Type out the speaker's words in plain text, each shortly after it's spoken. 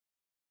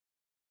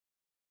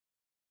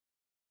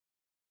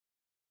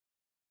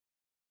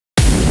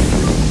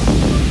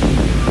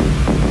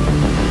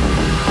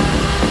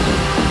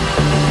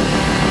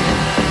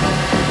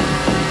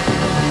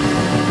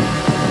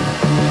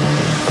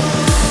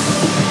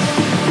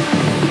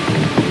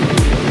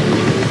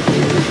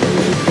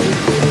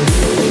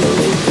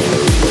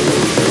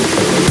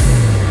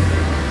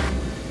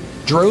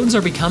Drones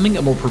are becoming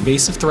a more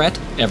pervasive threat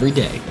every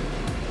day.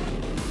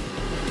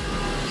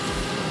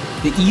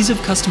 The ease of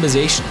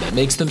customization that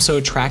makes them so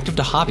attractive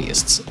to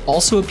hobbyists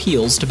also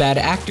appeals to bad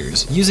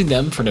actors using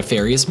them for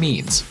nefarious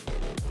means.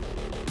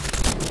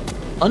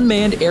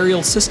 Unmanned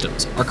aerial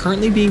systems are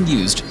currently being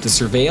used to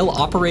surveil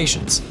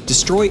operations,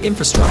 destroy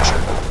infrastructure,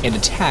 and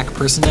attack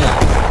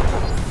personnel.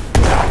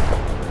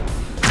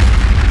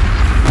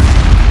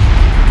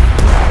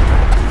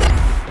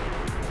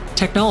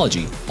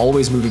 Technology,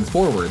 always moving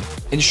forward,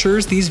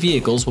 ensures these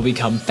vehicles will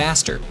become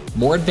faster,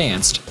 more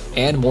advanced,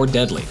 and more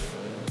deadly.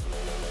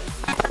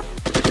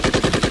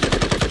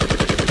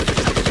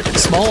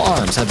 Small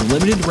arms have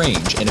limited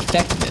range and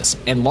effectiveness,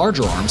 and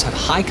larger arms have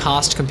high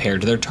cost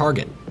compared to their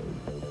target.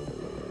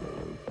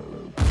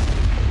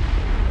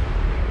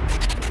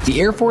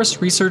 The Air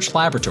Force Research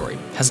Laboratory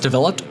has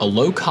developed a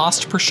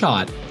low-cost per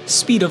shot,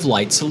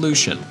 speed-of-light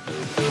solution.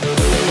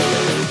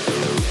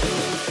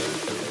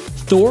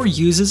 THOR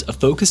uses a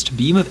focused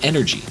beam of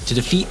energy to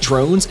defeat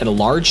drones at a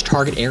large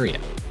target area.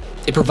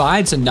 It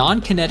provides a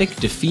non-kinetic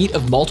defeat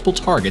of multiple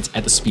targets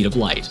at the speed of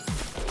light.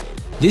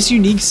 This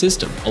unique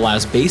system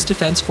allows base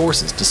defense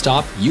forces to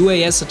stop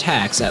UAS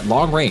attacks at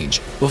long range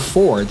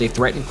before they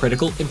threaten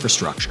critical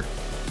infrastructure.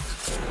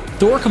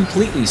 THOR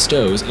completely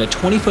stows in a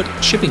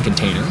 20-foot shipping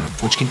container,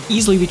 which can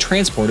easily be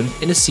transported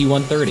in a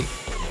C-130.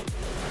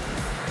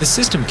 The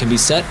system can be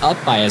set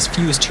up by as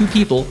few as 2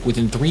 people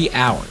within 3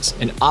 hours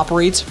and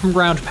operates from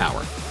ground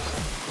power.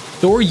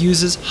 THOR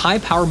uses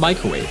high-power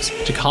microwaves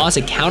to cause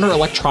a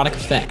counter-electronic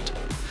effect.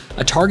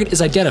 A target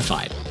is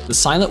identified, the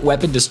silent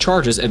weapon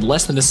discharges in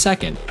less than a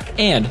second,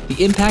 and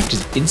the impact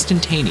is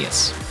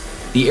instantaneous.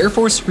 The Air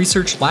Force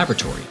Research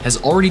Laboratory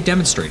has already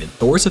demonstrated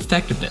THOR's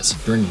effectiveness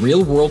during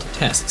real-world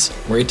tests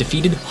where it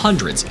defeated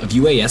hundreds of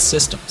UAS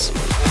systems.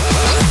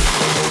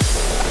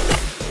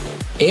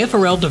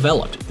 AFRL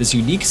developed this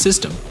unique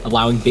system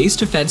allowing base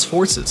defense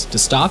forces to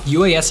stop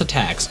UAS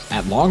attacks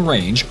at long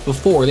range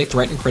before they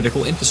threaten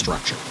critical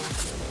infrastructure.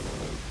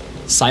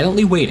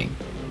 Silently waiting,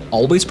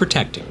 always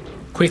protecting,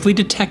 quickly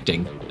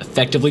detecting,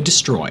 effectively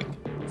destroying.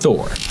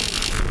 THOR.